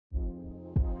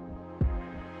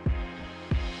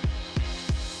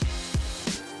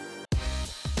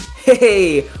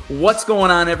Hey, what's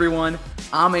going on, everyone?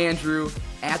 I'm Andrew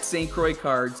at St. Croix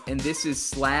Cards, and this is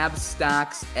Slab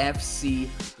Stocks FC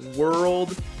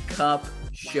World Cup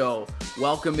Show.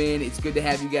 Welcome in. It's good to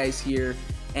have you guys here.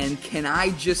 And can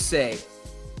I just say,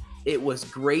 it was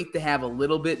great to have a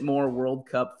little bit more World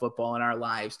Cup football in our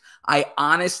lives. I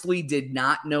honestly did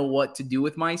not know what to do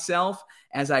with myself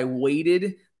as I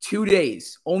waited 2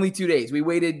 days, only 2 days. We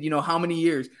waited, how many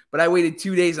years, but I waited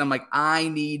 2 days. I'm like, I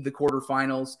need the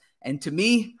quarterfinals. And to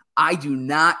me, I do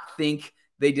not think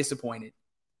they disappointed.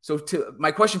 So my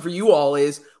question for you all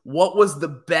is, what was the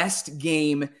best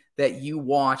game that you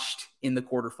watched in the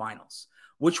quarterfinals?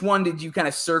 Which one did you kind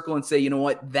of circle and say, you know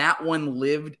what, that one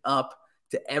lived up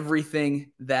to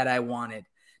everything that I wanted?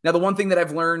 Now, the one thing that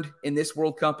I've learned in this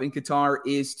World Cup in Qatar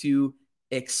is to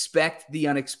expect the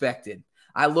unexpected.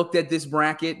 I looked at this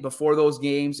bracket before those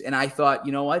games and I thought,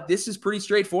 you know what, this is pretty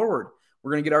straightforward.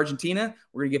 We're going to get Argentina,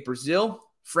 we're going to get Brazil,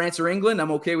 France or England. I'm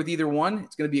okay with either one.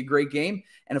 It's going to be a great game.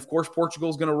 And of course, Portugal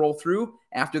is going to roll through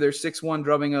after their 6-1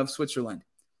 drubbing of Switzerland.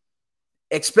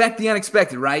 Expect the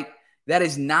unexpected, right? That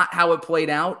is not how it played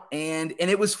out. And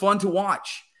it was fun to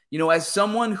watch. As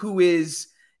someone who is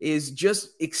just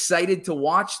excited to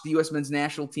watch, the U.S. men's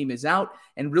national team is out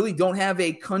and really don't have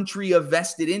a country of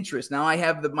vested interest. Now I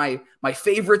have my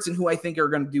favorites and who I think are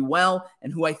going to do well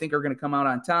and who I think are going to come out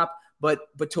on top. But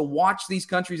to watch these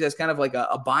countries as kind of like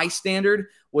a bystander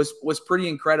was pretty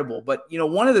incredible. But,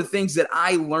 one of the things that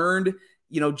I learned,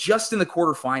 just in the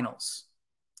quarterfinals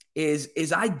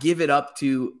is I give it up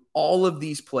to all of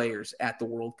these players at the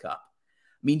World Cup.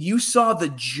 I mean, you saw the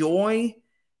joy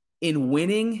in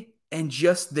winning and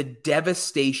just the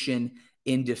devastation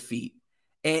in defeat.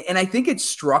 And I think it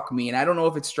struck me, and I don't know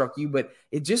if it struck you, but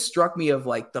it just struck me of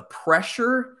like the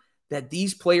pressure that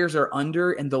these players are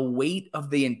under and the weight of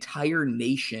the entire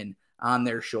nation on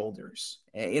their shoulders.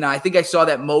 I think I saw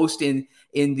that most in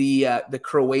the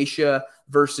Croatia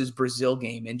versus Brazil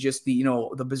game, and just the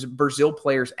Brazil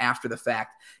players after the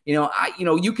fact.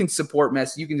 You can support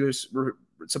Messi, you can just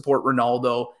support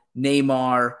Ronaldo,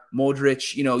 Neymar,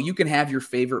 Modric. You can have your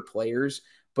favorite players,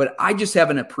 but I just have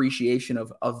an appreciation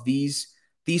of these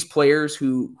players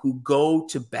who go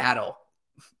to battle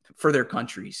for their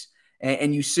countries.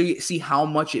 And you see how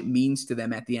much it means to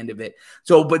them at the end of it.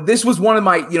 So, but this was one of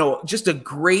my, just a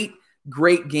great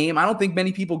game. I don't think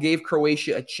many people gave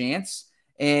Croatia a chance,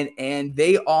 and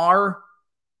they've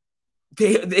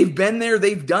been there,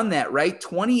 they've done that, right?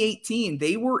 2018,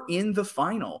 they were in the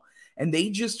final, and they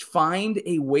just find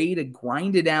a way to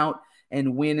grind it out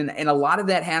and win. And a lot of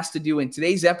that has to do, and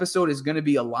today's episode is going to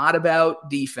be a lot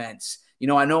about defense.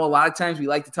 I know a lot of times we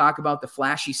like to talk about the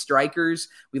flashy strikers.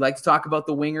 We like to talk about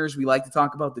the wingers. We like to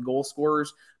talk about the goal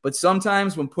scorers. But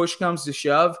sometimes when push comes to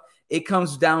shove, it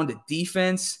comes down to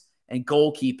defense and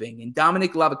goalkeeping. And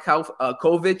Dominik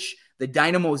Livakovic, the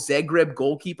Dynamo Zagreb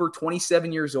goalkeeper,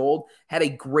 27 years old, had a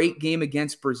great game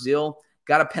against Brazil,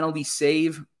 got a penalty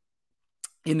save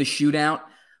in the shootout.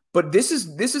 But this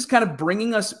is kind of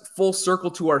bringing us full circle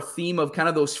to our theme of kind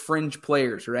of those fringe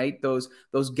players, right? Those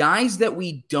guys that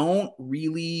we don't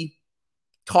really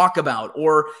talk about.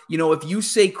 Or, if you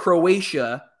say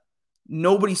Croatia,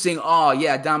 nobody's saying, oh,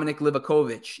 yeah, Dominik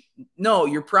Livakovic. No,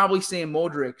 you're probably saying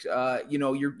Modric.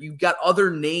 You've got other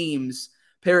names,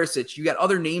 Perisic. You got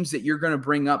other names that you're going to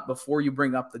bring up before you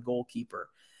bring up the goalkeeper.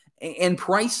 And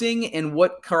pricing and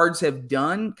what cards have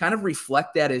done kind of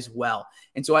reflect that as well.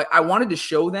 And so I wanted to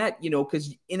show that,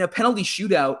 because in a penalty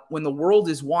shootout, when the world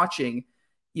is watching,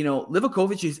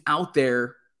 Livakovic is out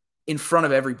there in front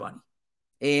of everybody.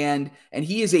 And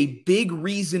he is a big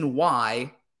reason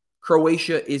why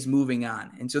Croatia is moving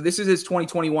on. And so this is his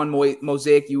 2021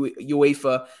 Mosaic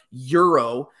UEFA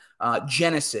Euro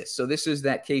Genesis. So this is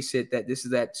that case hit, this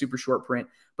is that super short print.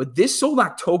 But this sold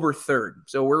October 3rd.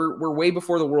 So we're way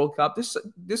before the World Cup.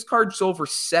 This card sold for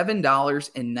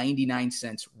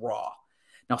 $7.99 raw.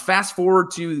 Now, fast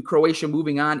forward to Croatia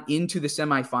moving on into the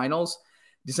semifinals.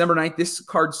 December 9th, this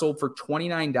card sold for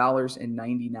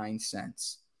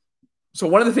 $29.99. So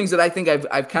one of the things that I think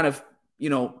I've kind of,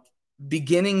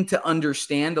 beginning to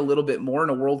understand a little bit more in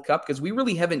a World Cup, because we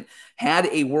really haven't had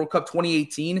a World Cup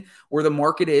 2018 where the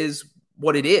market is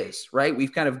what it is, right?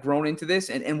 We've kind of grown into this.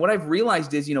 And what I've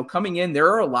realized is, coming in,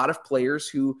 there are a lot of players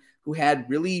who had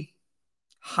really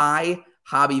high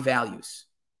hobby values.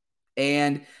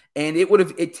 And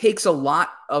it takes a lot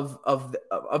of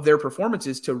their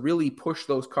performances to really push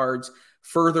those cards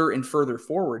further and further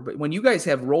forward. But when you guys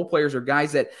have role players or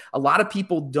guys that a lot of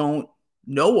people don't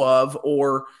know of,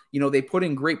 or, they put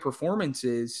in great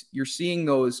performances, you're seeing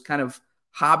those kind of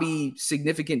hobby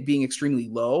significant being extremely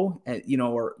low,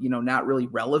 or not really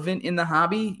relevant in the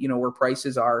hobby, where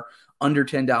prices are under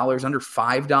 $10, under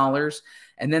 $5.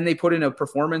 And then they put in a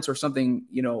performance or something,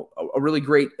 a really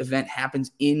great event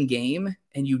happens in game,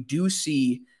 and you do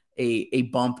see a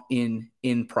bump in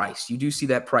price. You do see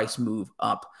that price move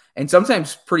up, and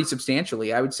sometimes pretty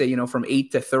substantially. I would say, from $8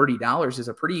 to $30 is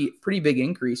a pretty big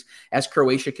increase as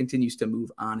Croatia continues to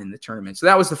move on in the tournament. So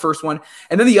that was the first one.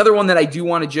 And then the other one that I do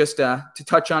want to just to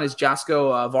touch on is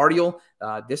Joško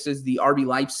Vardiol. This is the RB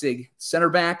Leipzig center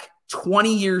back,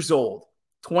 20 years old.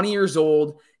 20 years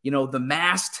old, the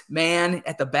masked man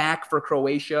at the back for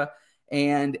Croatia.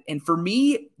 And for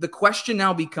me, the question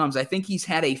now becomes, I think he's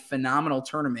had a phenomenal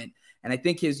tournament. And I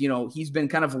think he's been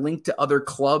kind of linked to other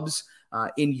clubs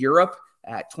in Europe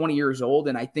at 20 years old.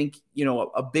 And I think,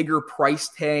 a bigger price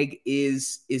tag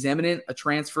is imminent. A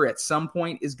transfer at some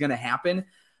point is going to happen.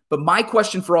 But my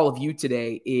question for all of you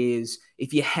today is,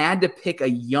 if you had to pick a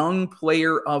young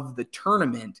player of the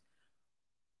tournament,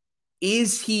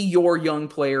 is he your young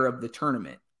player of the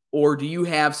tournament? Or do you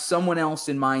have someone else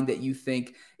in mind that you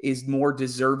think is more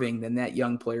deserving than that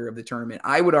young player of the tournament?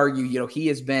 I would argue, he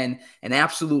has been an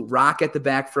absolute rock at the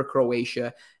back for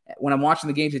Croatia. When I'm watching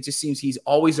the games, it just seems he's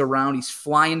always around. He's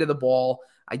flying to the ball.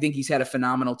 I think he's had a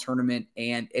phenomenal tournament,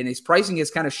 and his pricing has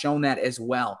kind of shown that as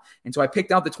well. And so I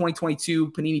picked out the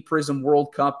 2022 Panini Prizm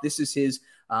World Cup. This is his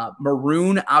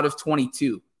maroon out of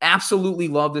 22. Absolutely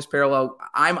love this parallel.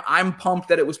 I'm pumped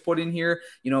that it was put in here.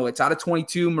 It's out of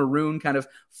 22, maroon, kind of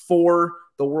for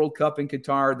the World Cup in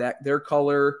Qatar, that their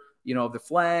color, of the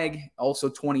flag, also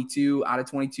 22 out of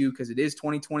 22 because it is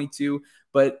 2022.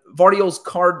 But Vardiol's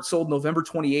card sold November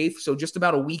 28th, so just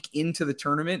about a week into the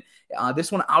tournament.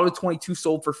 This one out of 22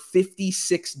 sold for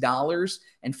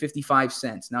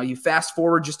 $56.55. Now you fast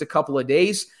forward just a couple of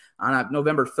days. On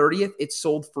November 30th, it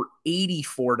sold for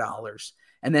 $84.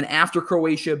 And then after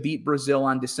Croatia beat Brazil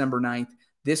on December 9th,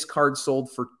 this card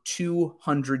sold for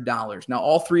 $200. Now,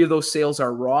 all three of those sales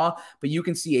are raw, but you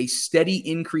can see a steady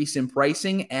increase in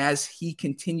pricing as he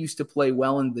continues to play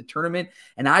well in the tournament.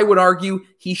 And I would argue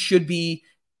he should be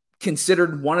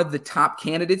considered one of the top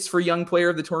candidates for young player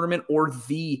of the tournament, or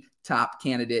the top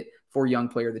candidate for young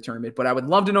player of the tournament. But I would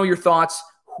love to know your thoughts.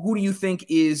 Who do you think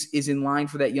is in line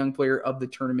for that young player of the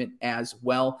tournament as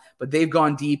well? But they've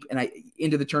gone deep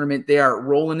into the tournament. They are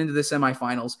rolling into the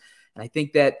semifinals. And I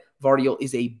think that Vardiol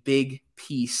is a big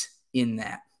piece in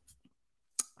that.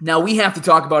 Now we have to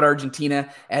talk about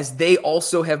Argentina, as they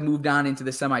also have moved on into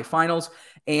the semifinals.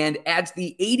 And at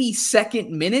the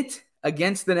 82nd minute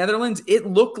against the Netherlands, it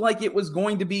looked like it was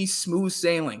going to be smooth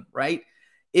sailing, right?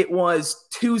 It was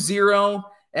 2-0.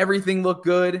 Everything looked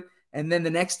good. And then the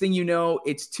next thing you know,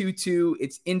 it's 2-2.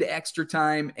 It's into extra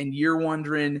time. And you're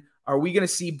wondering, are we going to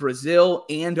see Brazil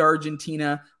and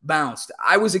Argentina bounced?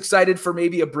 I was excited for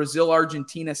maybe a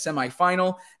Brazil-Argentina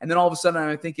semifinal. And then all of a sudden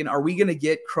I'm thinking, are we going to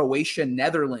get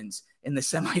Croatia-Netherlands in the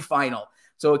semifinal?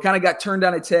 So it kind of got turned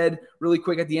on its head really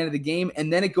quick at the end of the game.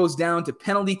 And then it goes down to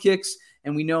penalty kicks.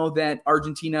 And we know that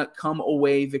Argentina come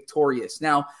away victorious.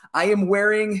 Now, I am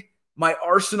wearing my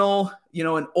Arsenal,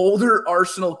 an older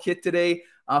Arsenal kit today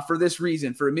for this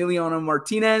reason, for Emiliano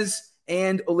Martinez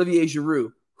and Olivier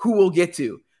Giroud, who we'll get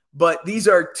to. But these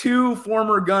are two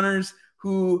former Gunners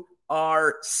who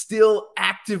are still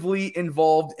actively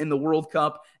involved in the World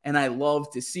Cup, and I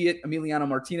love to see it. Emiliano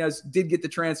Martinez did get the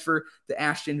transfer to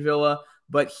Aston Villa,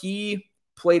 but he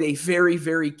played a very,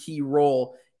 very key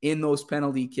role in those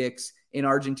penalty kicks in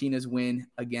Argentina's win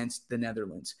against the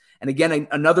Netherlands. And again,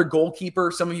 another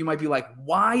goalkeeper. Some of you might be like,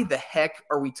 why the heck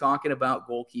are we talking about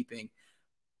goalkeeping?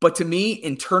 But to me,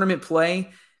 in tournament play,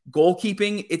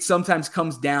 goalkeeping, it sometimes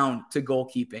comes down to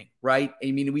goalkeeping, right?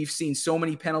 I mean, we've seen so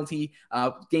many penalty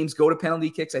games go to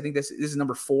penalty kicks. I think this is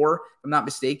number 4, if I'm not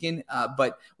mistaken.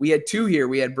 But we had 2 here.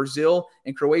 We had Brazil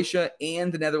and Croatia,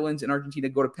 and the Netherlands and Argentina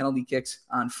go to penalty kicks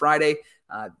on Friday.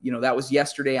 That was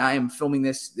yesterday. I am filming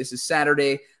this. This is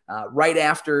Saturday, right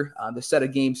after the set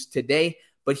of games today.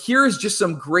 But here is just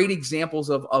some great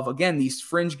examples of again, these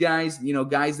fringe guys,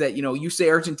 guys that, you say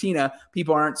Argentina,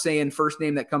 people aren't saying first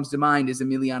name that comes to mind is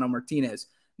Emiliano Martinez.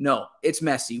 No, it's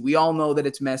Messi. We all know that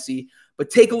it's Messi.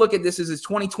 But take a look at this. This is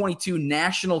 2022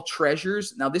 National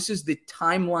Treasures. Now, this is the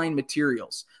timeline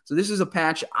materials. So this is a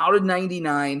patch out of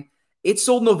 99. It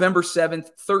sold November 7th,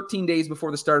 13 days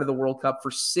before the start of the World Cup, for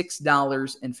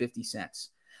 $6.50.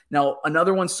 Now,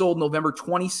 another one sold November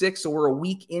 26th, so we're a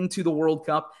week into the World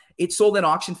Cup. It sold at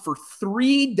auction for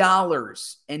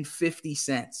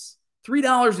 $3.50.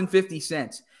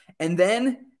 $3.50. And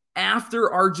then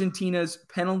After Argentina's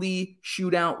penalty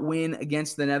shootout win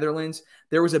against the Netherlands,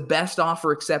 there was a best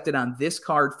offer accepted on this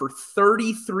card for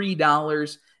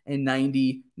 $33.99. It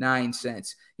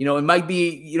might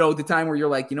be, the time where you're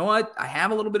like, you know what? I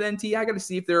have a little bit of NT. I got to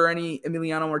see if there are any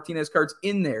Emiliano Martinez cards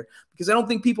in there, because I don't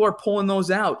think people are pulling those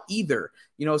out either.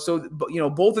 So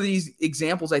both of these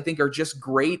examples I think are just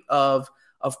great of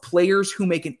players who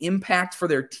make an impact for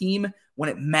their team when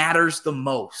it matters the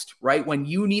most, right? When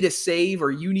you need a save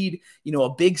or you need, a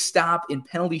big stop in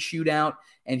penalty shootout.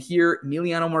 And here,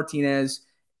 Emiliano Martinez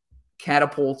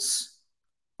catapults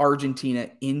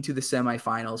Argentina into the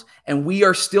semifinals. And we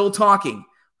are still talking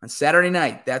on Saturday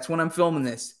night. That's when I'm filming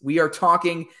this. We are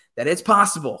talking that it's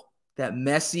possible that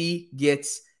Messi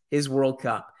gets his World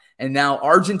Cup. And now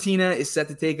Argentina is set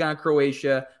to take on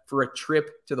Croatia for a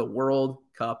trip to the World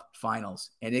Cup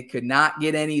finals. And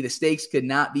the stakes could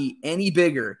not be any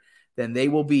bigger than they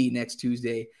will be next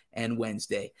Tuesday and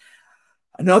Wednesday.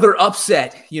 Another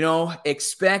upset,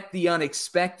 expect the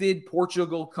unexpected.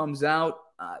 Portugal comes out,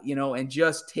 and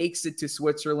just takes it to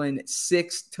Switzerland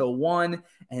 6-1.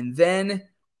 And then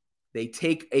they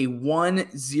take a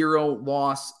 1-0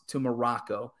 loss to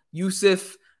Morocco.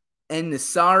 Youssef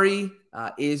En-Nesyri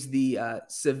is the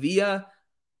Sevilla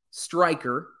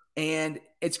striker. And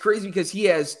it's crazy because he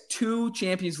has 2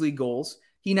 Champions League goals.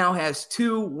 He now has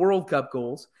 2 World Cup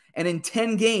goals. And in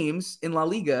 10 games in La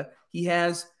Liga, he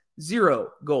has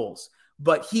 0 goals.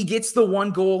 But he gets the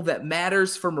 1 goal that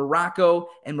matters for Morocco.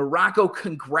 And Morocco,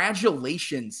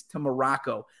 congratulations to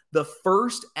Morocco, the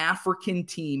first African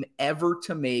team ever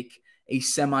to make a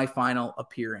semifinal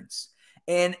appearance.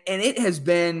 And it has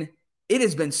been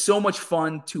so much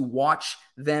fun to watch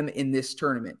them in this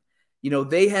tournament.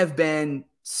 They have been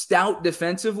stout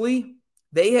defensively.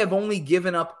 They have only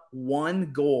given up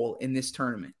 1 goal in this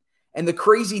tournament. And the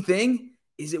crazy thing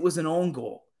is it was an own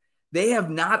goal. They have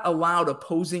not allowed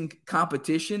opposing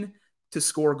competition to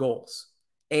score goals.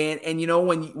 And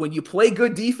when you play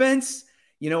good defense,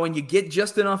 when you get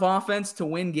just enough offense to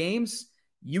win games,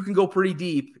 you can go pretty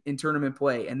deep in tournament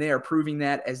play. And they are proving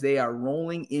that as they are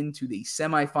rolling into the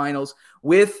semifinals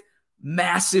with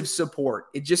massive support.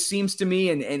 It just seems to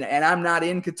me, and I'm not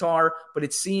in Qatar, but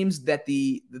it seems that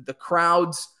the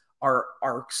crowds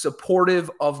are supportive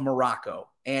of Morocco,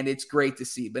 and it's great to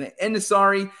see. But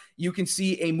En-Nesyri, you can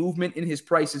see a movement in his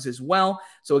prices as well.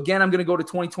 So again, I'm going to go to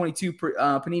 2022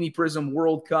 Panini Prism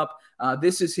World Cup.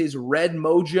 This is his Red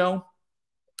Mojo.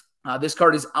 This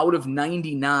card is out of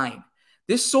 99.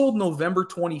 This sold November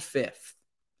 25th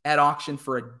at auction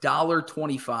for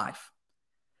 $1.25.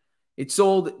 It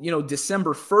sold,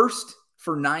 December 1st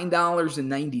for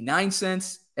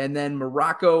 $9.99. And then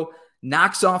Morocco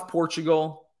knocks off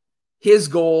Portugal. His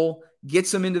goal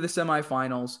gets them into the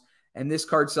semifinals. And this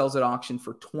card sells at auction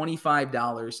for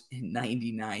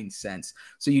 $25.99.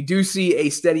 So you do see a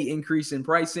steady increase in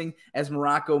pricing as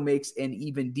Morocco makes an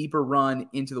even deeper run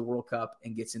into the World Cup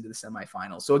and gets into the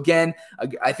semifinals. So again,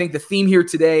 I think the theme here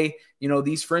today,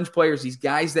 these fringe players, these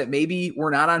guys that maybe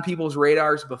were not on people's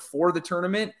radars before the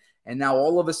tournament, and now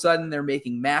all of a sudden they're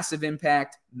making massive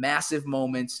impact, massive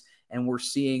moments, and we're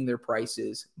seeing their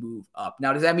prices move up.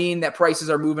 Now, does that mean that prices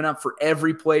are moving up for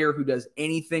every player who does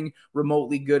anything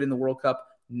remotely good in the World Cup?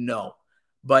 No.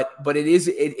 But it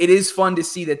is fun to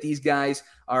see that these guys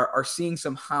are seeing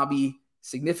some hobby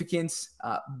significance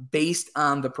based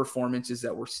on the performances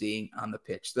that we're seeing on the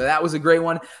pitch. So that was a great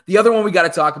one. The other one we got to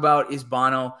talk about is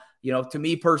Bono. To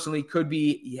me personally, could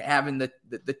be having the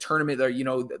tournament or,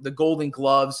 the Golden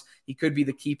Gloves. He could be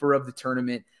the keeper of the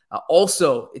tournament.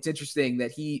 Also, it's interesting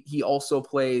that he also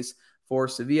plays for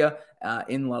Sevilla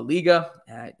in La Liga.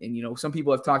 And some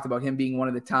people have talked about him being one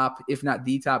of the top, if not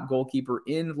the top goalkeeper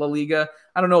in La Liga.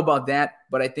 I don't know about that,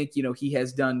 but I think, he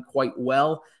has done quite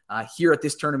well here at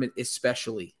this tournament,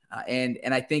 especially. And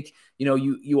I think,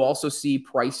 you also see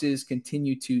prices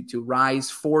continue to rise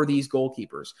for these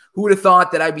goalkeepers. Who would have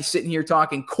thought that I'd be sitting here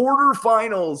talking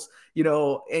quarterfinals,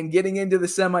 and getting into the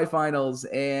semifinals,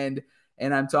 and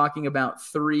I'm talking about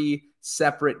 3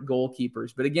 separate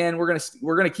goalkeepers. But again, we're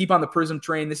gonna keep on the Prism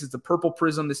train. This is the purple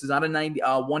Prism. This is out of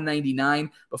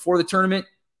 199 before the tournament.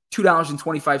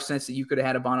 $2.25 that you could have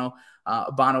had a Bono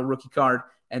rookie card,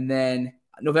 and then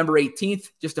November 18th,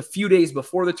 just a few days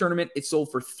before the tournament, it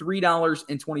sold for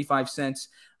 $3.25.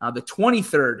 The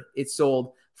 23rd, it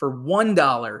sold for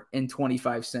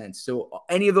 $1.25. So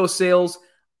any of those sales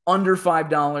under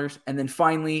 $5, and then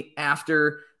finally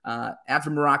after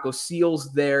Morocco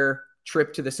seals their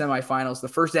trip to the semifinals, the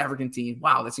first African team.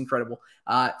 Wow, that's incredible.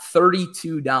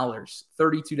 $32.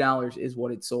 $32 is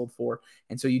what it sold for.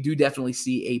 And so you do definitely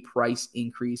see a price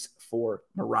increase for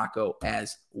Morocco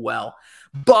as well.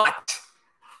 But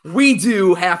we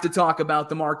do have to talk about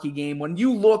the marquee game. When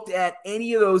you looked at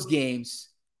any of those games,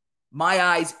 my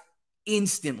eyes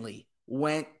instantly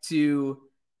went to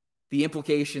the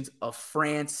implications of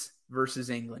France versus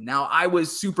England. Now, I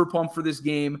was super pumped for this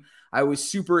game. I was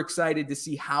super excited to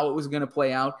see how it was going to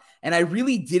play out. And I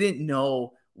really didn't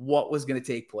know what was going to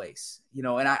take place, and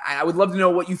I would love to know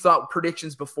what you thought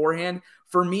predictions beforehand.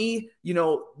 For me,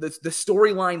 the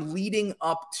storyline leading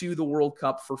up to the World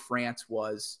Cup for France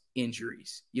was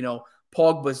injuries.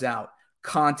 Pogba's out,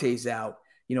 Kante's out,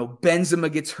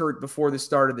 Benzema gets hurt before the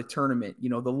start of the tournament.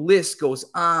 The list goes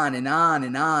on and on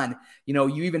and on.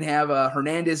 You even have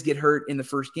Hernandez get hurt in the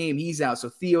first game. He's out. So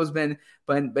Theo's been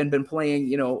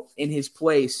playing, in his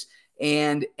place.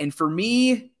 And for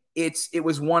me, it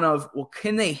was one of, well,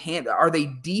 can they handle, are they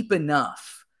deep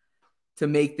enough to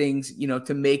make things,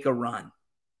 to make a run?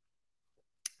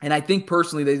 And I think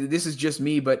personally, this is just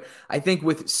me, but I think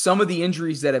with some of the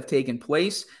injuries that have taken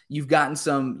place, you've gotten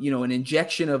some, an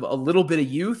injection of a little bit of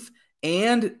youth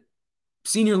and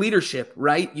senior leadership,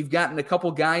 right? You've gotten a couple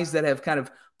guys that have kind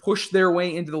of pushed their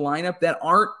way into the lineup that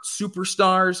aren't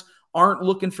superstars, aren't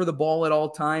looking for the ball at all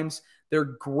times. They're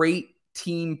great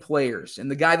team players.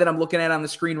 And the guy that I'm looking at on the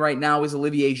screen right now is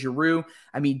Olivier Giroud.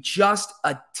 I mean, just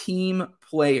a team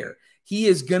player. He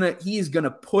is gonna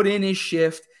put in his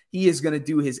shift. He is going to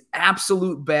do his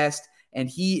absolute best, and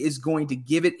he is going to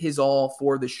give it his all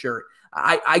for the shirt.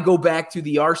 I go back to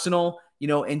the Arsenal,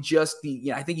 and just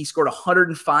I think he scored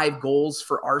 105 goals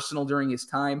for Arsenal during his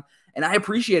time, and I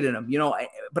appreciated him,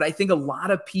 but I think a lot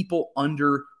of people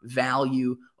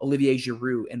undervalue Olivier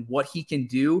Giroud and what he can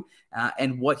do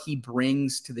and what he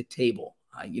brings to the table.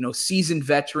 Seasoned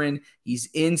veteran. He's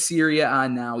in Serie A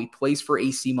now. He plays for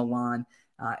AC Milan.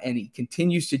 And he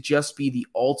continues to just be the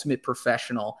ultimate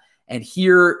professional. And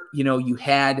here, you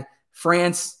had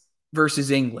France versus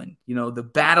England, the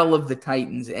battle of the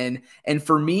Titans. And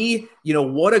for me,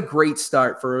 what a great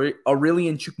start for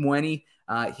Aurélien Tchouameni.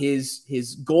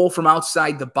 His goal from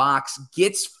outside the box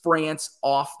gets France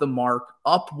off the mark,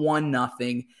 up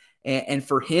 1-0. And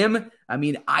for him, I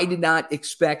mean, I did not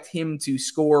expect him to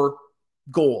score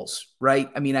goals,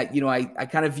 right? I mean, I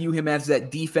kind of view him as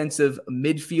that defensive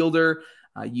midfielder.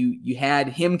 You had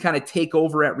him kind of take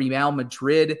over at Real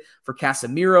Madrid for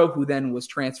Casemiro, who then was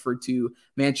transferred to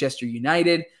Manchester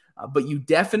United. But you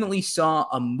definitely saw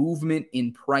a movement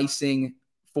in pricing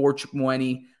for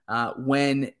Tchouameni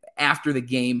when after the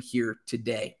game here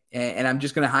today. And I'm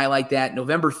just going to highlight that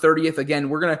November 30th. Again,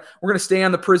 we're going to stay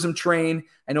on the Prism train.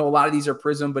 I know a lot of these are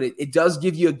Prism, but it does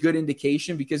give you a good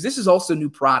indication because this is also new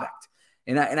product.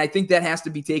 And I think that has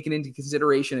to be taken into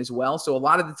consideration as well. So a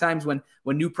lot of the times when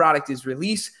new product is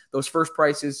released, those first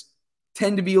prices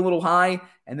tend to be a little high,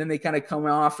 and then they kind of come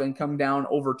off and come down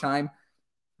over time.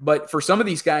 But for some of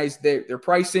these guys, their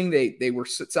pricing, they were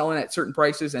selling at certain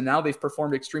prices, and now they've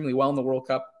performed extremely well in the World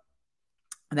Cup.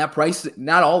 And that price,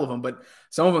 not all of them, but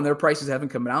some of them, their prices haven't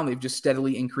come down. They've just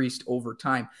steadily increased over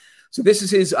time. So this is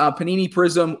his Panini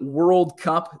Prism World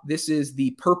Cup. This is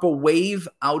the Purple Wave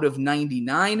out of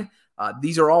 99.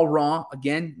 These are all raw.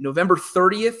 Again, November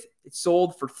 30th, it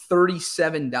sold for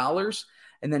 $37.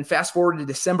 And then fast forward to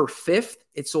December 5th,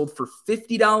 it sold for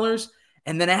 $50.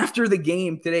 And then after the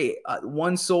game today,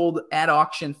 one sold at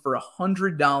auction for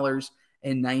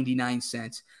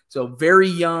 $100.99. So very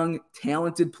young,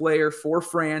 talented player for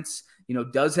France,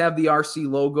 does have the RC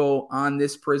logo on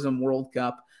this Prism World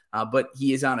Cup, but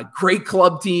he is on a great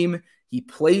club team. He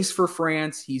plays for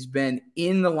France. He's been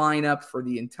in the lineup for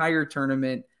the entire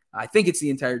tournament. I think it's the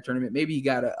entire tournament. Maybe he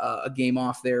got a game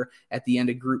off there at the end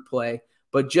of group play.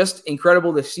 But just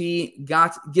incredible to see.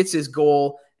 Gets his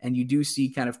goal, and you do see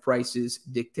kind of prices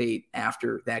dictate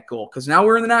after that goal. Because now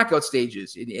we're in the knockout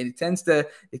stages. It tends to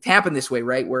happen this way,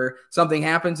 right? Where something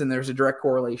happens and there's a direct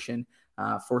correlation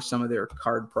for some of their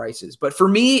card prices. But for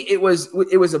me, it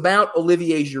was about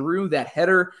Olivier Giroud, that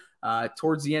header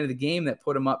towards the end of the game that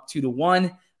put him up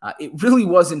 2-1. It really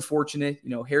was unfortunate.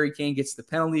 Harry Kane gets the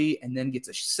penalty and then gets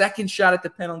a second shot at the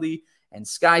penalty and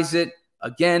skies it.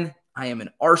 Again, I am an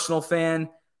Arsenal fan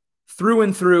through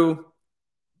and through,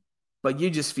 but you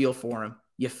just feel for him.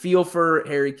 You feel for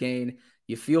Harry Kane.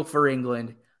 You feel for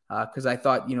England because I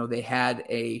thought, they had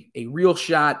a real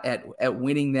shot at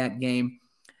winning that game.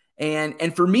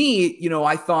 And for me,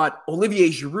 I thought Olivier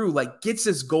Giroud gets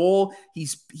his goal.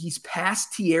 He's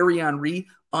past Thierry Henry,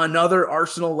 another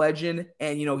Arsenal legend,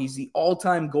 and he's the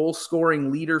all-time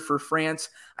goal-scoring leader for France.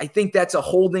 I think that's a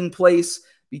holding place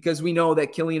because we know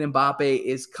that Kylian Mbappe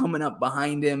is coming up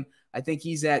behind him. I think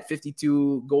he's at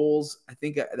 52 goals. I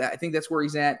think that's where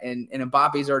he's at. And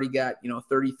Mbappe's already got,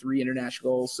 33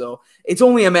 international goals. So it's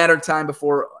only a matter of time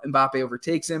before Mbappe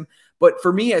overtakes him. But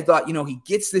for me, I thought, he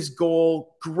gets this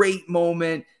goal, great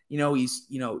moment.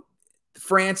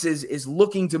 France is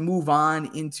looking to move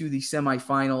on into the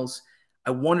semifinals.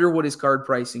 I wonder what his card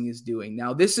pricing is doing.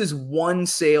 Now, this is one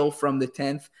sale from the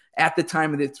 10th at the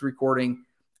time of this recording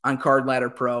on Card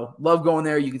Ladder Pro. Love going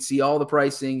there. You can see all the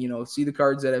pricing, see the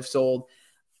cards that I've sold.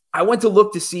 I went to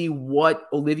look to see what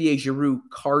Olivier Giroud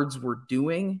cards were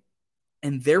doing,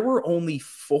 and there were only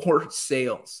 4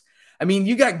 sales. I mean,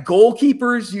 you got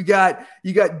goalkeepers, you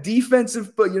got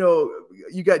defensive, but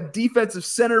you got defensive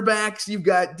center backs, you've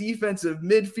got defensive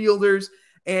midfielders,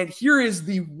 and here is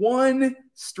the one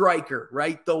striker,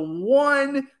 right? The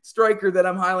one striker that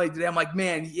I'm highlighting today. I'm like,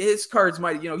 man, his cards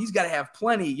might, he's got to have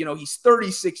plenty. He's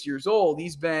 36 years old.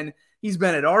 He's been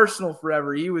at Arsenal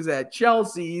forever. He was at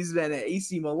Chelsea. He's been at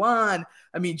AC Milan.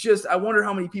 I mean, I wonder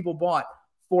how many people bought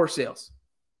 4 sales.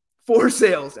 4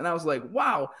 sales. And I was like,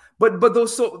 wow. But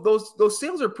those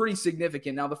sales are pretty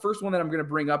significant. Now, the first one that I'm going to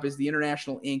bring up is the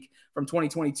International Ink from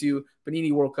 2022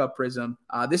 Panini World Cup Prism.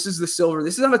 This is the silver.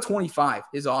 This is on a 25,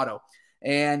 his auto.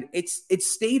 And it's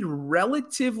stayed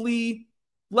relatively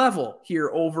level here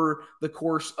over the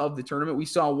course of the tournament. We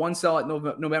saw one sell at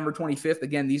November 25th.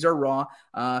 Again, these are raw.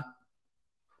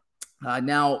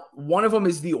 Now, one of them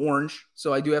is the orange.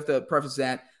 So I do have to preface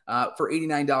that. For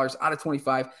 $89 out of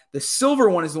 25. The silver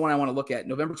one is the one I want to look at.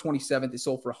 November 27th, it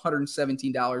sold for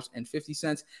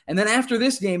 $117.50. And then after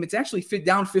this game, it's actually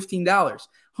down $15,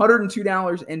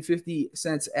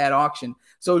 $102.50 at auction.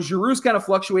 So Giroud's kind of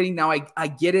fluctuating. Now I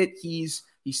get it. He's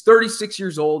 36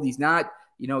 years old. He's not,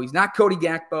 he's not Cody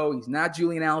Gakpo. He's not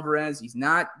Julian Alvarez. He's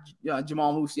not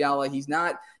Jamal Musiala. He's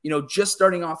not, just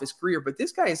starting off his career. But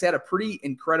this guy has had a pretty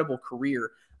incredible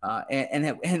career.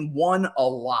 And won a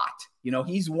lot.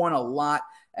 He's won a lot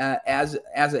as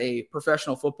a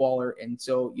professional footballer. And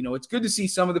so, it's good to see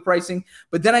some of the pricing.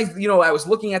 But then I was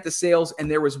looking at the sales,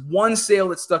 and there was one sale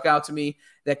that stuck out to me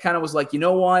that kind of was like,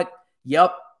 what?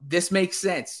 Yep, this makes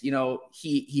sense.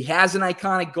 He has an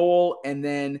iconic goal, and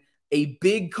then a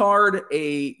big card,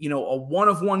 a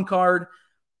one-of-one card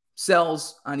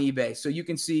sells on eBay. So you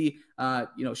can see,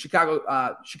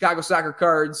 Chicago Soccer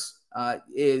Cards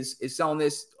is selling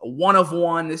this a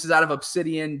one-of-one. This is out of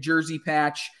Obsidian jersey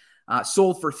patch,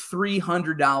 sold for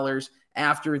 $300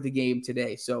 after the game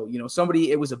today. So,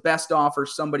 it was a best offer.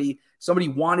 Somebody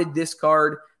wanted this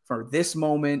card for this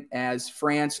moment as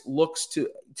France looks to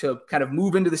kind of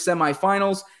move into the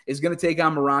semifinals, is going to take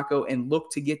on Morocco and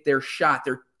look to get their shot.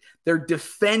 They're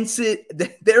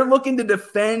looking to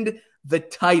defend the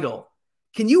title.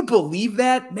 Can you believe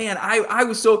that? Man, I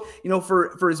was so,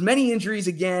 for as many injuries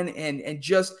again, and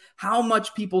just how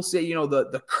much people say,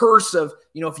 the curse of,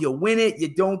 if you win it,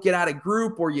 you don't get out of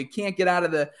group, or you can't get out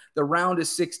of the round of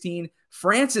 16.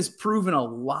 France has proven a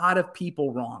lot of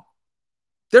people wrong.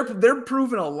 They're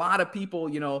proving a lot of people,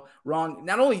 wrong.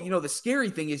 Not only, the scary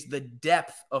thing is the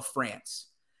depth of France.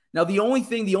 Now, the only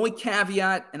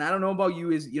caveat, and I don't know about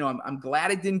you, is, I'm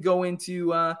glad it didn't go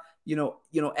into,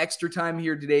 extra time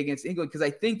here today against England, because I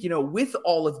think, with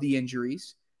all of the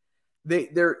injuries,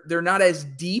 they're not as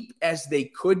deep as they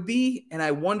could be. And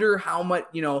I wonder how much,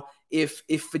 if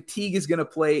fatigue is going to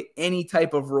play any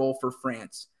type of role for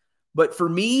France. But for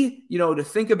me, to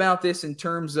think about this in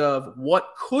terms of what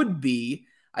could be,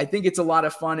 I think it's a lot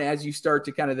of fun as you start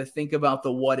to kind of think about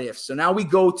the what ifs. So now we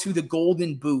go to the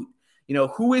Golden Boot.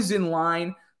 Who is in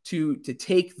line to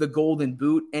take the Golden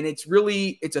Boot? And it's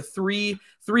a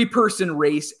three-person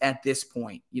race at this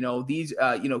point. These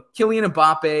Kylian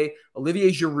Mbappe,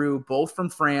 Olivier Giroud, both from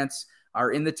France,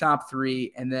 are in the top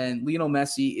 3, and then Lionel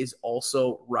Messi is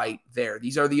also right there.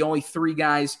 These are the only 3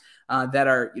 guys that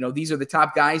are, these are the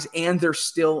top guys, and they're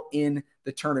still in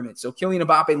the tournament. So Kylian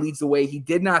Mbappe leads the way. He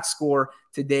did not score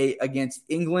today against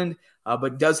England,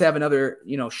 but does have another,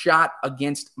 shot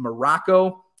against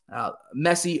Morocco.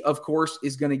 Messi, of course,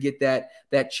 is going to get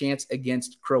that chance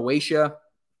against Croatia.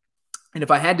 And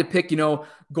if I had to pick,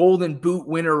 Golden Boot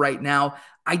winner right now,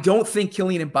 I don't think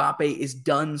Kylian Mbappe is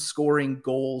done scoring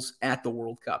goals at the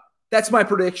World Cup. That's my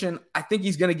prediction. I think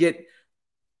he's going to get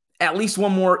at least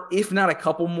one more, if not a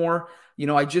couple more.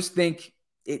 I just think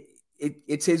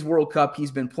it's his World Cup.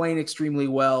 He's been playing extremely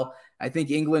well. I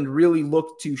think England really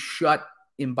looked to shut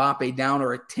Mbappe down,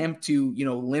 or attempt to,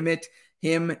 limit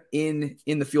him in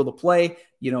the field of play.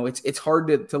 It's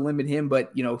hard to limit him,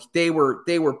 but they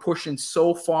were pushing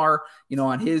so far,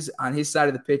 on his side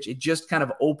of the pitch. It just kind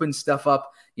of opened stuff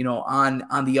up,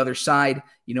 on the other side,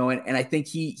 and I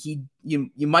think you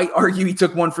might argue he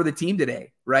took one for the team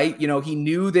today, right? He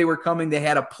knew they were coming. They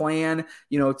had a plan,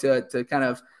 to kind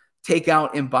of take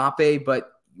out Mbappe.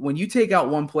 But when you take out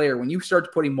one player, when you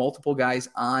start putting multiple guys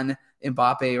on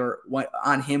Mbappe or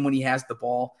on him when he has the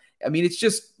ball, I mean, it's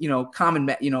just,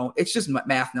 it's just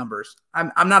math numbers.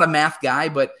 I'm not a math guy,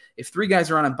 but if 3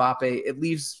 guys are on Mbappe, it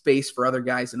leaves space for other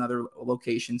guys in other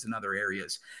locations and other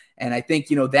areas. And I think,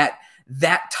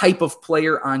 that type of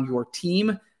player on your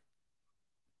team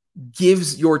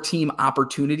gives your team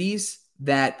opportunities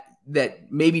that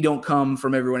maybe don't come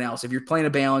from everyone else. If you're playing a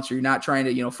balance or you're not trying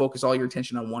to, focus all your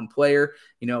attention on one player,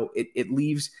 it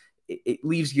leaves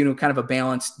kind of a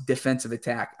balanced defensive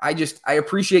attack. I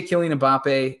appreciate Kylian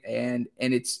Mbappe, and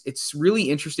it's really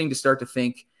interesting to start to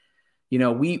think,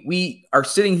 we are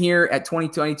sitting here at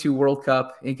 2022 World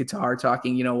Cup in Qatar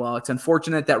talking, well, it's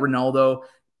unfortunate that Ronaldo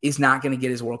is not going to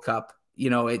get his World Cup.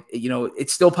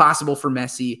 It's still possible for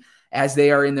Messi as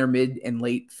they are in their mid and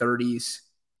late 30s.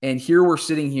 And here we're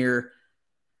sitting here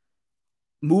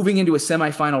moving into a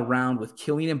semifinal round with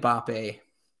Kylian Mbappe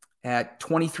at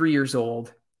 23 years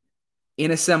old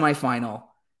in a semifinal.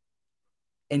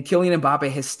 And Kylian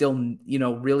Mbappe has still,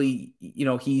 really,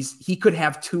 he could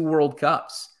have 2 World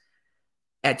Cups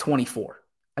at 24.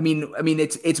 I mean,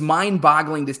 it's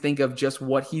mind-boggling to think of just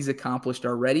what he's accomplished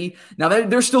already. Now,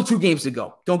 there's still 2 games to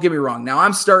go. Don't get me wrong. Now,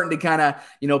 I'm starting to kind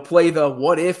of, play the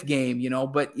what-if game,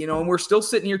 but, and we're still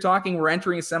sitting here talking. We're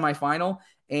entering a semifinal,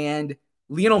 and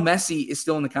Lionel Messi is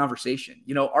still in the conversation.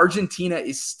 Argentina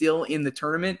is still in the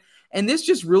tournament, and this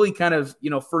just really kind of,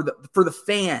 for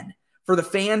the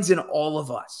fans in all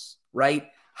of us, right?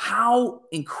 How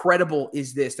incredible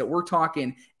is this that we're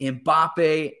talking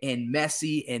Mbappe and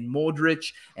Messi and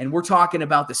Modric, and we're talking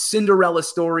about the Cinderella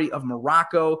story of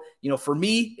Morocco. For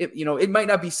me, it might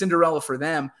not be Cinderella for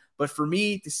them, but for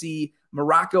me to see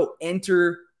Morocco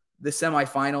enter the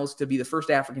semifinals, to be the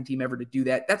first African team ever to do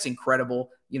that, that's incredible.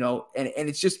 And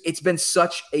it's been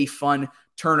such a fun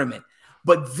tournament.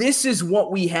 But this is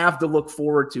what we have to look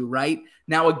forward to, right?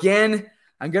 Now, again,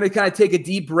 I'm going to kind of take a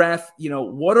deep breath.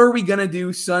 What are we going to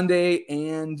do Sunday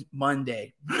and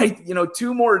Monday, right?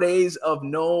 2 more days of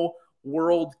no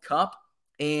World Cup,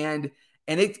 and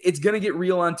it's going to get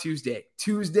real on Tuesday.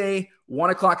 Tuesday, 1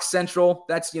 o'clock Central.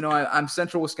 That's, I'm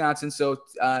Central Wisconsin, so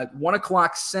 1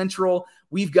 o'clock Central.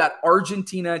 We've got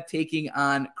Argentina taking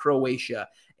on Croatia.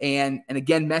 And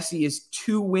again, Messi is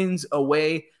 2 wins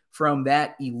away from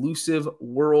that elusive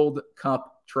World Cup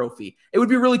trophy. It would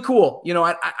be really cool.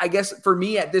 I guess for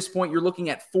me at this point, you're looking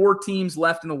at 4 teams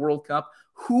left in the World Cup.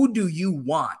 Who do you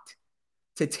want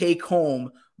to take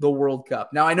home the World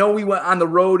Cup? Now, I know we went on the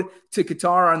road to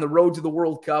Qatar, on the road to the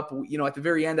World Cup. At the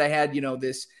very end, I had,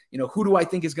 this, who do I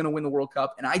think is going to win the World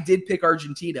Cup? And I did pick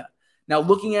Argentina. Now,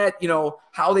 looking at,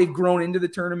 how they've grown into the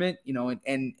tournament,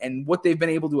 and what they've been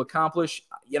able to accomplish,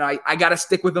 I got to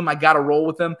stick with them. I got to roll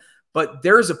with them. But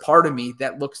there's a part of me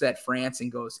that looks at France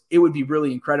and goes, it would be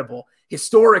really incredible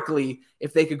historically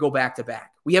if they could go back to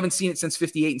back. We haven't seen it since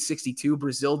 58 and 62.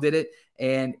 Brazil did it.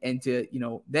 And to,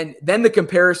 then the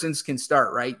comparisons can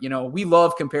start, right? We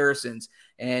love comparisons.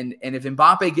 And if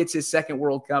Mbappe gets his second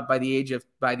World Cup by the age of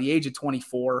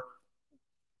 24,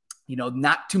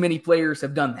 not too many players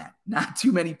have done that. Not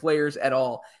too many players at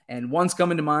all. And one's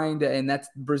coming to mind, and that's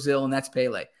Brazil, and that's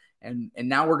Pele. And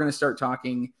now we're going to start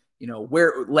talking,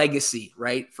 where legacy,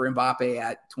 right, for Mbappe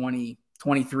at 20,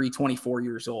 23, 24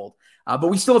 years old. But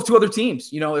we still have 2 other teams.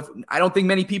 If I don't think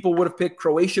many people would have picked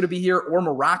Croatia to be here or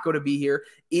Morocco to be here.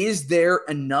 Is there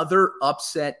another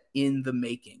upset in the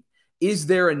making? Is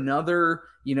there another,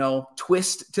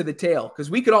 twist to the tail?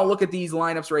 Because we could all look at these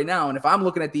lineups right now, and if I'm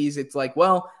looking at these, it's like,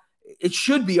 well, it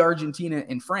should be Argentina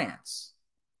and France.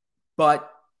 But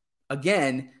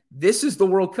again, this is the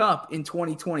World Cup in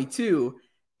 2022.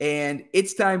 And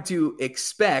it's time to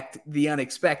expect the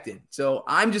unexpected. So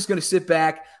I'm just going to sit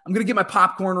back. I'm going to get my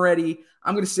popcorn ready.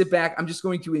 I'm going to sit back. I'm just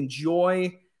going to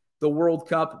enjoy the World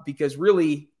Cup, because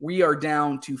really we are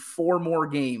down to 4 more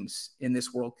games in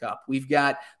this World Cup. We've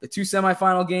got the 2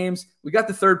 semifinal games. We got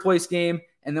the 3rd place game,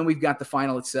 and then we've got the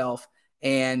final itself.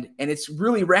 And it's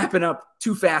really wrapping up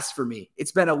too fast for me.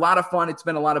 It's been a lot of fun. It's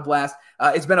been a lot of blast.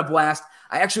 It's been a blast.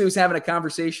 I actually was having a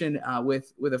conversation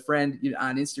with a friend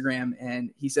on Instagram, and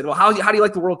he said, well, how do you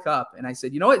like the World Cup? And I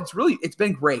said, it's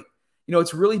been great.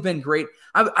 It's really been great.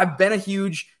 I've been a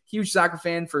huge huge soccer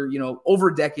fan for, over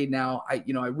a decade now. I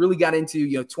really got into,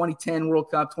 2010 World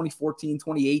Cup, 2014,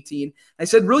 2018. I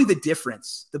said really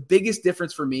the biggest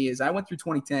difference for me is I went through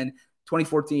 2010,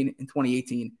 2014, and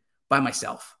 2018 by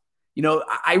myself.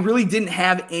 I really didn't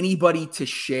have anybody to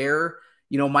share,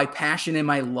 my passion and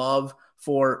my love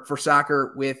for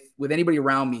soccer with anybody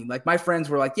around me. Like my friends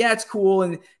were like, yeah, it's cool.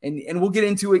 And we'll get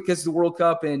into it because it's the World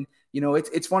Cup and,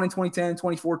 it's fun in 2010,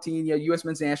 2014, U.S.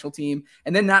 men's national team.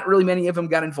 And then not really many of them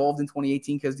got involved in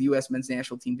 2018 because the U.S. men's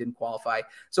national team didn't qualify.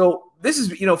 So this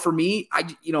is, for me,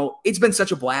 it's been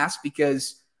such a blast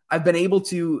because I've been able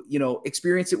to,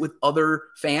 experience it with other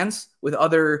fans, with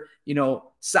other,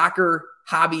 soccer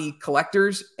hobby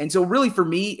collectors. And so really for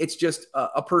me, it's just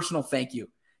a personal thank you.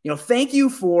 Thank you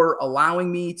for allowing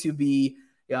me to be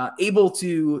able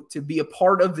to be a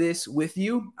part of this with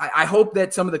you. I hope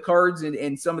that some of the cards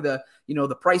and some of the,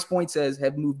 the price points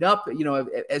have moved up,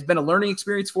 has been a learning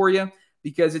experience for you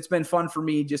because it's been fun for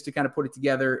me just to kind of put it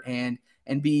together and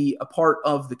be a part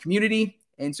of the community.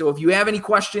 And so if you have any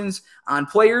questions on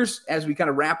players as we kind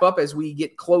of wrap up, as we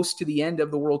get close to the end of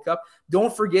the World Cup,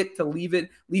 don't forget to leave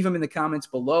them in the comments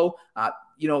below.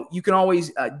 You can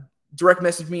always direct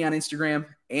message me on Instagram,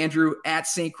 Andrew at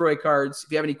St. Croix Cards.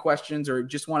 If you have any questions or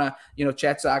just want to,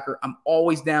 chat soccer, I'm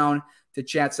always down to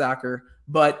chat soccer.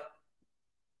 But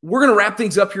we're going to wrap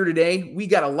things up here today. We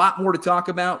got a lot more to talk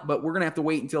about, but we're going to have to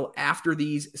wait until after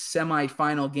these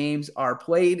semifinal games are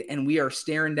played and we are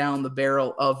staring down the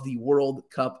barrel of the World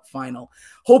Cup final.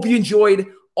 Hope you enjoyed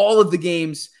all of the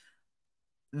games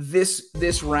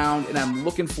this round, and I'm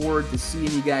looking forward to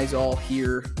seeing you guys all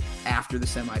here after the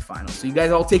semifinals. So you guys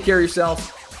all take care of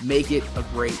yourself. Make it a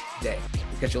great day.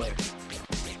 We'll catch you later.